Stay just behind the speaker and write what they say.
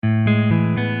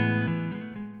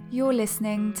You're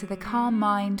listening to the Calm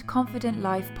Mind, Confident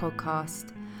Life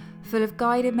podcast, full of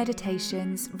guided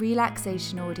meditations,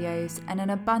 relaxation audios, and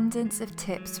an abundance of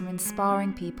tips from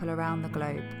inspiring people around the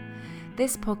globe.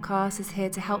 This podcast is here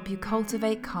to help you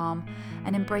cultivate calm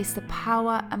and embrace the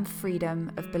power and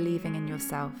freedom of believing in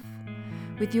yourself.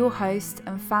 With your host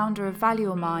and founder of Value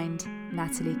Your Mind,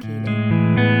 Natalie Keeley.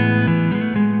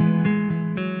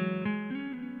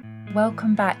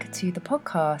 Welcome back to the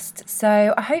podcast.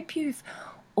 So I hope you've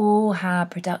all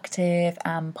had productive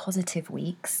and positive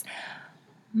weeks.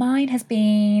 Mine has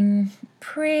been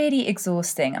pretty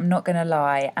exhausting, I'm not going to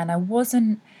lie, and I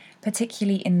wasn't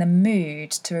particularly in the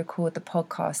mood to record the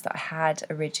podcast that I had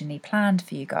originally planned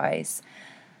for you guys.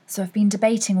 So I've been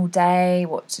debating all day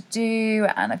what to do,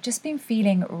 and I've just been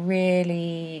feeling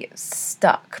really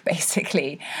stuck,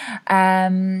 basically.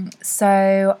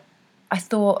 So I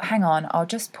thought, hang on, I'll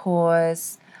just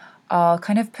pause. I'll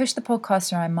kind of push the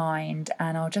podcast around my mind,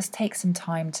 and I'll just take some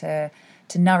time to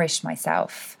nourish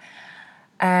myself.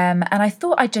 And I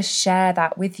thought I'd just share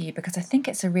that with you because I think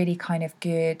it's a really kind of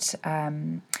good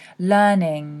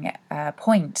learning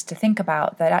point to think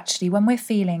about, that actually when we're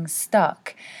feeling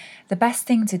stuck, the best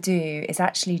thing to do is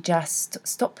actually just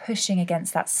stop pushing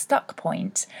against that stuck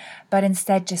point, but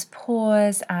instead just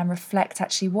pause and reflect,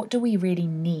 actually, what do we really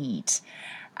need?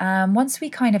 Once we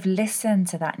kind of listen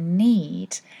to that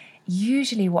need,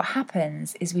 usually what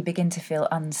happens is we begin to feel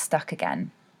unstuck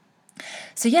again.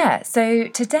 So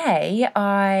today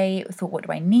I thought, what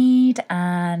do I need?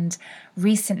 And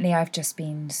recently I've just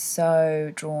been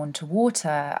so drawn to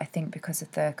water, I think because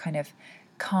of the kind of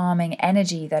calming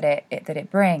energy that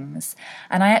it brings.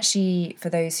 And I actually, for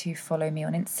those who follow me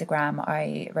on Instagram,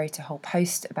 I wrote a whole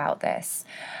post about this.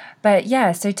 But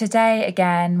so today,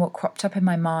 again, what cropped up in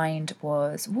my mind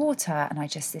was water, and I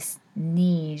just this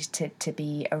need to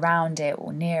be around it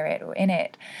or near it or in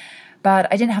it. But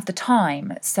I didn't have the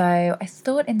time, so I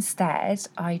thought instead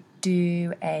I'd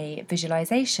do a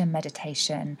visualization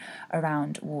meditation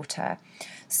around water.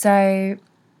 So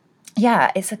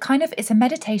it's a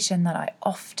meditation that I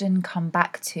often come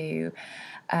back to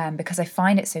because I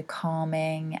find it so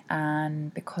calming,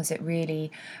 and because it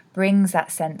really brings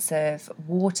that sense of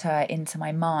water into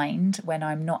my mind when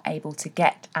I'm not able to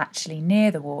get actually near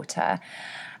the water.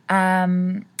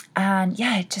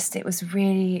 It was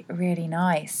really, really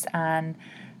nice. And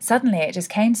suddenly it just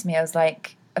came to me. I was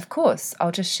like, of course,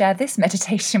 I'll just share this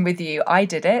meditation with you. I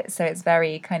did it, so it's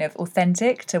very kind of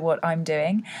authentic to what I'm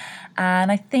doing.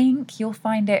 And I think you'll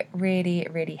find it really,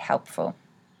 really helpful.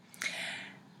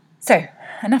 So,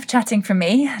 enough chatting from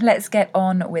me. Let's get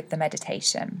on with the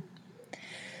meditation.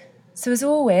 So as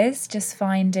always, just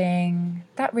finding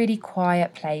that really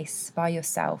quiet place by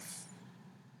yourself.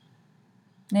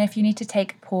 And if you need to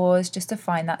take a pause just to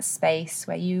find that space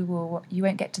where you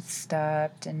won't get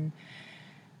disturbed, and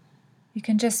you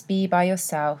can just be by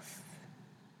yourself.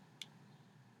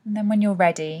 And then when you're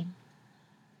ready,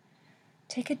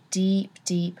 take a deep,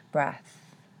 deep breath.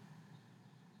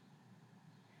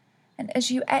 And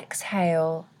as you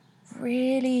exhale,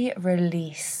 really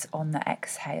release on the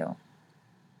exhale.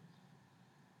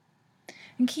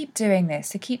 And keep doing this.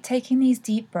 So keep taking these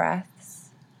deep breaths,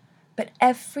 but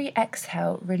every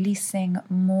exhale releasing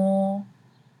more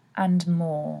and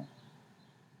more,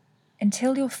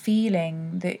 until you're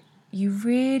feeling that you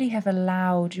really have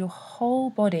allowed your whole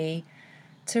body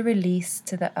to release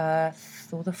to the earth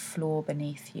or the floor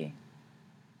beneath you.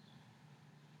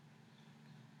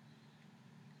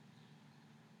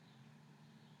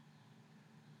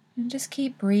 And just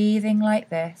keep breathing like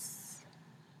this,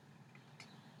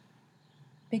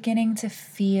 beginning to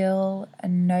feel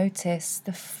and notice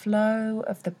the flow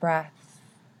of the breath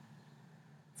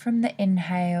from the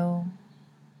inhale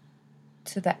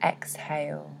to the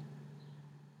exhale.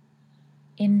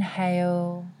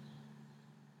 Inhale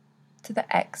to the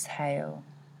exhale.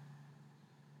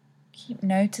 Keep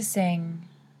noticing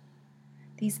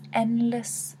these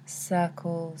endless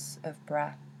circles of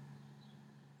breath.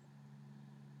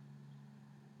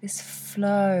 This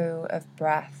flow of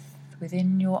breath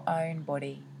within your own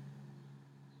body.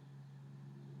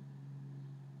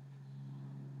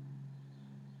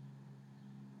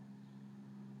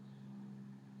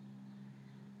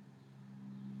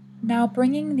 Now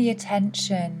bringing the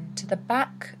attention to the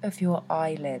back of your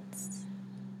eyelids.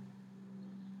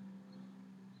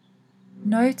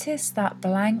 Notice that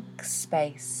blank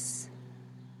space.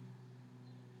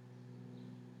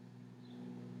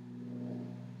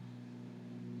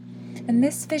 And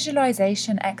this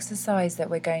visualization exercise that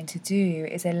we're going to do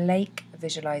is a lake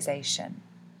visualization.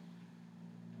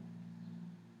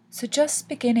 So just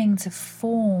beginning to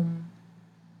form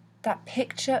that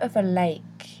picture of a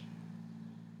lake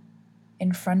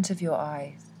in front of your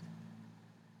eyes.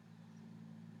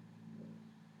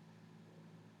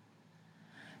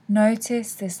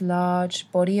 Notice this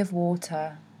large body of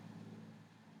water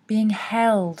being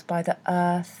held by the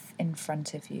earth in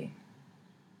front of you.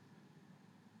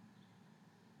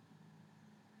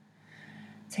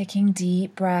 Taking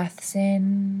deep breaths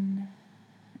in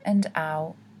and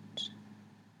out.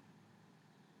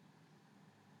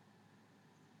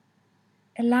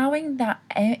 Allowing that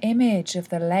image of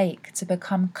the lake to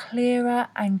become clearer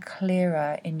and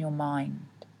clearer in your mind.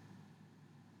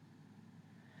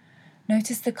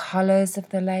 Notice the colours of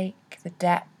the lake, the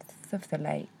depth of the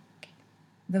lake,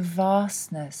 the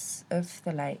vastness of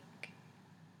the lake.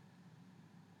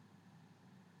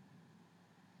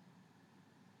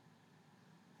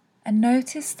 And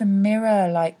notice the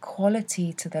mirror-like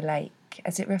quality to the lake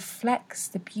as it reflects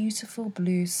the beautiful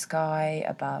blue sky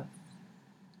above.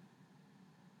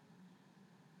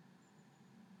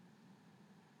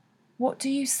 What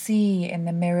do you see in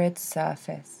the mirrored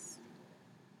surface?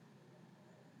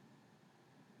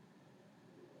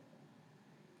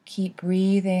 Keep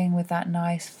breathing with that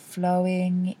nice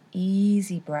flowing,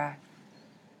 easy breath.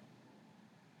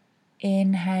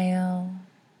 Inhale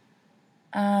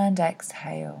and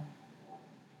exhale.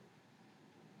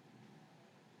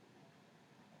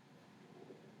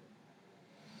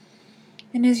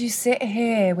 And as you sit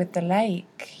here with the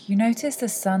lake, you notice the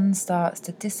sun starts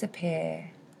to disappear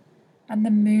and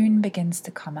the moon begins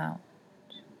to come out.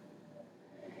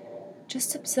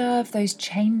 Just observe those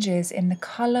changes in the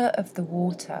colour of the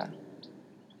water.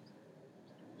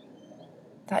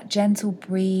 That gentle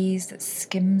breeze that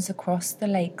skims across the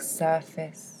lake's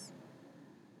surface,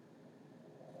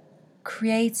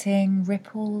 creating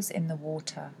ripples in the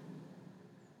water.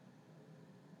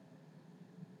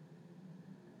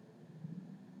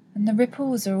 And the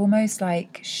ripples are almost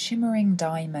like shimmering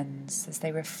diamonds as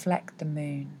they reflect the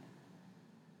moon.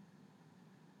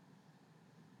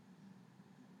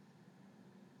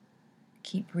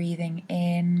 Keep breathing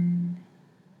in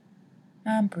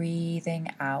and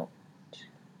breathing out.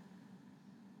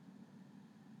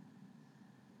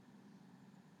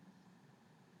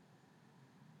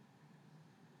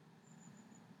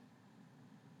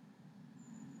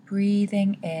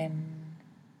 Breathing in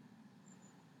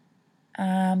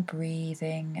and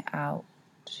breathing out.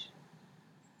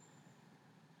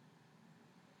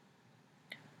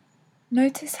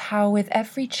 Notice how with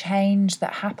every change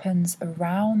that happens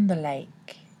around the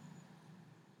lake,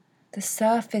 the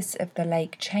surface of the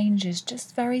lake changes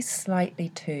just very slightly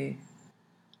too.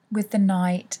 With the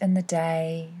night and the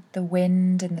day, the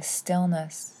wind and the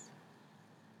stillness,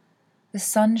 the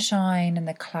sunshine and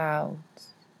the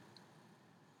clouds.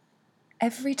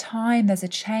 Every time there's a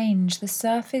change, the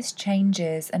surface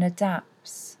changes and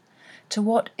adapts to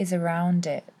what is around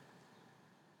it.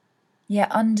 Yet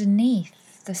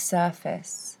underneath the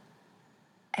surface,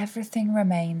 everything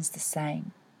remains the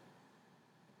same.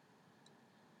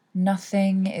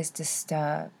 Nothing is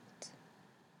disturbed.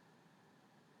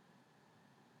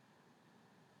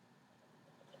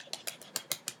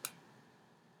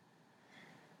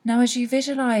 Now, as you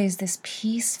visualize this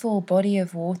peaceful body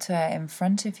of water in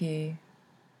front of you,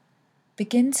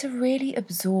 begin to really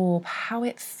absorb how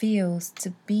it feels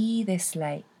to be this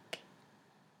lake.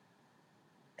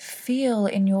 Feel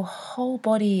in your whole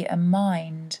body and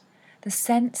mind the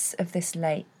sense of this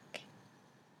lake.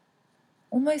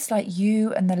 Almost like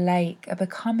you and the lake are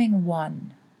becoming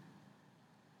one.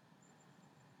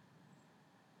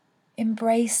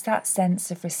 Embrace that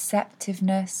sense of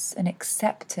receptiveness and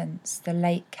acceptance the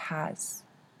lake has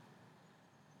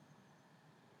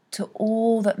to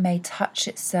all that may touch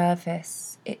its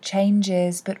surface. It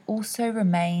changes but also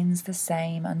remains the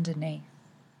same underneath.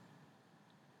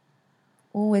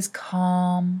 Always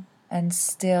calm and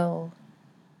still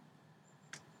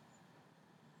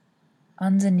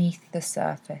underneath the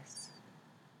surface.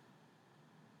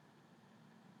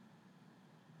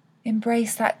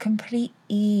 Embrace that complete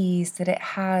ease that it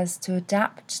has to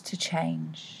adapt to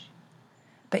change,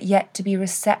 but yet to be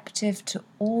receptive to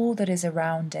all that is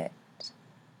around it.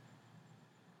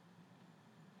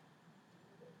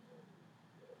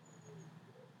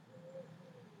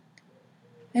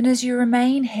 And as you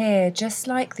remain here, just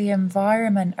like the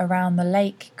environment around the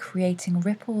lake creating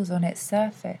ripples on its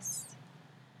surface,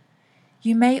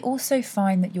 you may also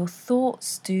find that your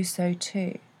thoughts do so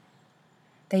too.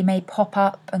 They may pop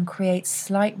up and create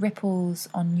slight ripples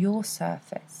on your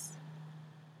surface.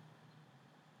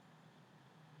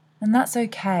 And that's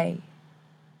okay.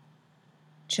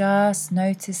 Just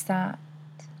notice that,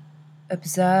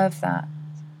 observe that,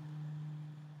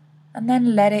 and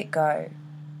then let it go.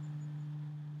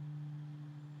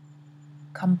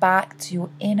 Come back to your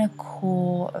inner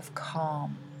core of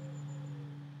calm.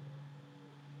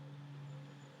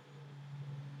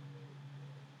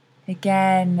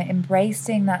 Again,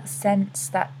 embracing that sense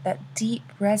that deep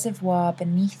reservoir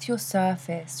beneath your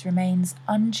surface remains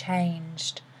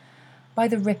unchanged by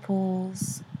the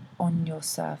ripples on your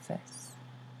surface.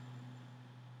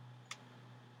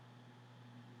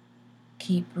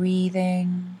 Keep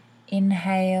breathing,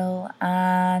 inhale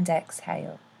and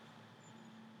exhale.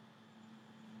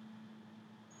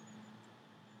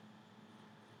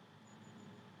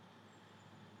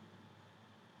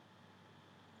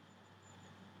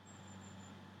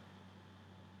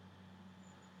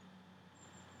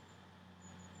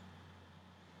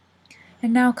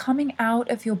 And now coming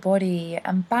out of your body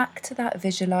and back to that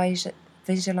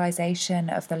visualization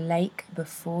of the lake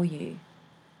before you.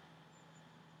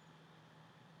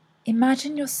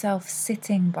 Imagine yourself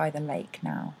sitting by the lake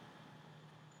now.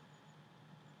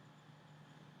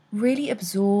 Really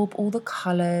absorb all the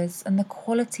colors and the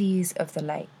qualities of the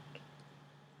lake.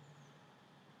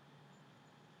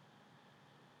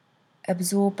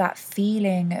 Absorb that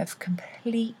feeling of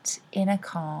complete inner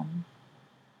calm.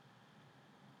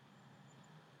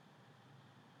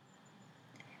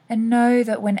 And know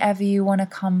that whenever you want to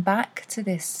come back to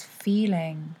this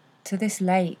feeling, to this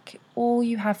lake, all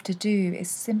you have to do is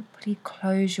simply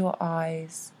close your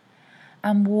eyes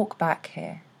and walk back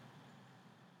here.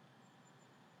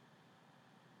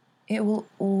 It will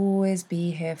always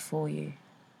be here for you.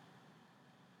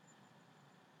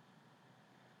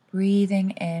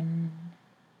 Breathing in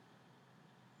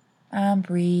and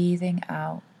breathing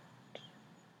out.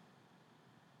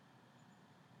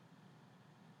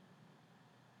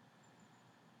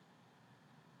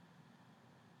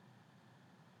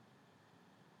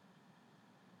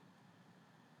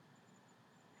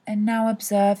 And now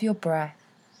observe your breath.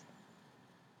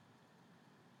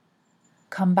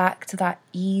 Come back to that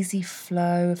easy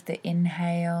flow of the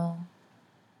inhale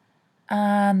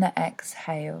and the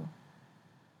exhale.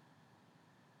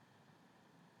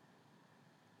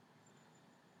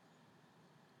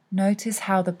 Notice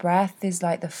how the breath is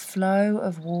like the flow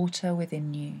of water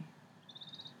within you.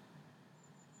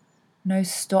 No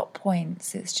stop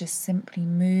points, it's just simply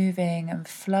moving and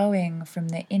flowing from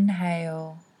the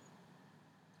inhale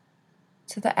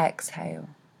to the exhale.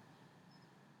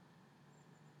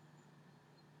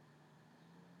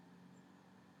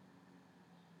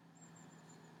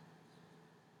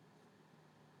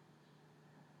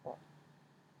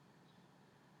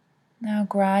 Now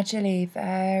gradually,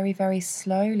 very, very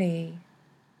slowly,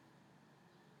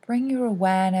 bring your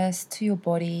awareness to your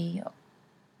body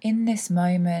in this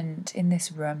moment, in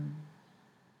this room.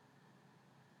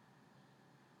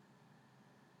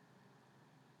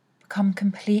 Become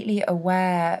completely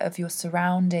aware of your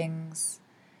surroundings,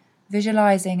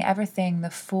 visualizing everything, the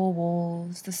four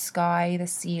walls, the sky, the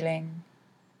ceiling.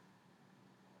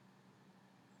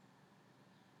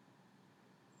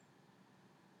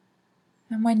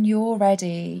 And when you're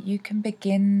ready, you can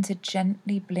begin to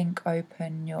gently blink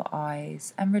open your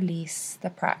eyes and release the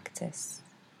practice.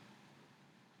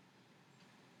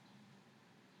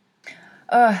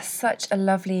 Oh, such a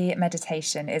lovely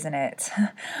meditation, isn't it?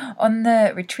 On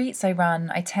the retreats I run,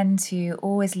 I tend to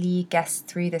always lead guests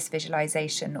through this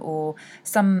visualization or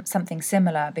something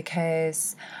similar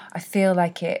because I feel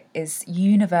like it is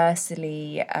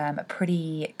universally a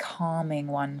pretty calming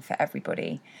one for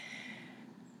everybody.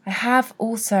 I have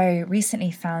also recently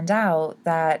found out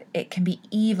that it can be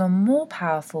even more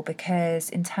powerful because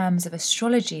in terms of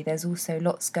astrology, there's also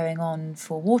lots going on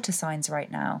for water signs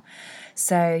right now.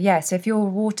 So if you're a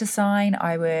water sign,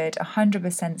 I would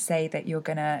 100% say that you're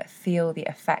going to feel the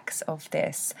effects of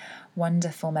this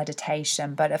wonderful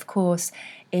meditation. But of course,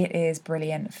 it is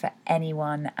brilliant for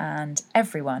anyone and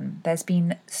everyone. There's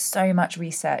been so much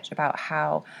research about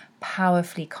how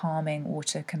powerfully calming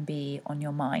water can be on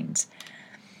your mind.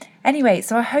 Anyway,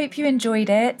 so I hope you enjoyed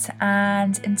it,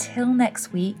 and until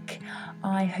next week,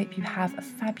 I hope you have a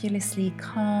fabulously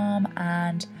calm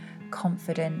and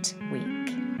confident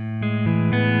week.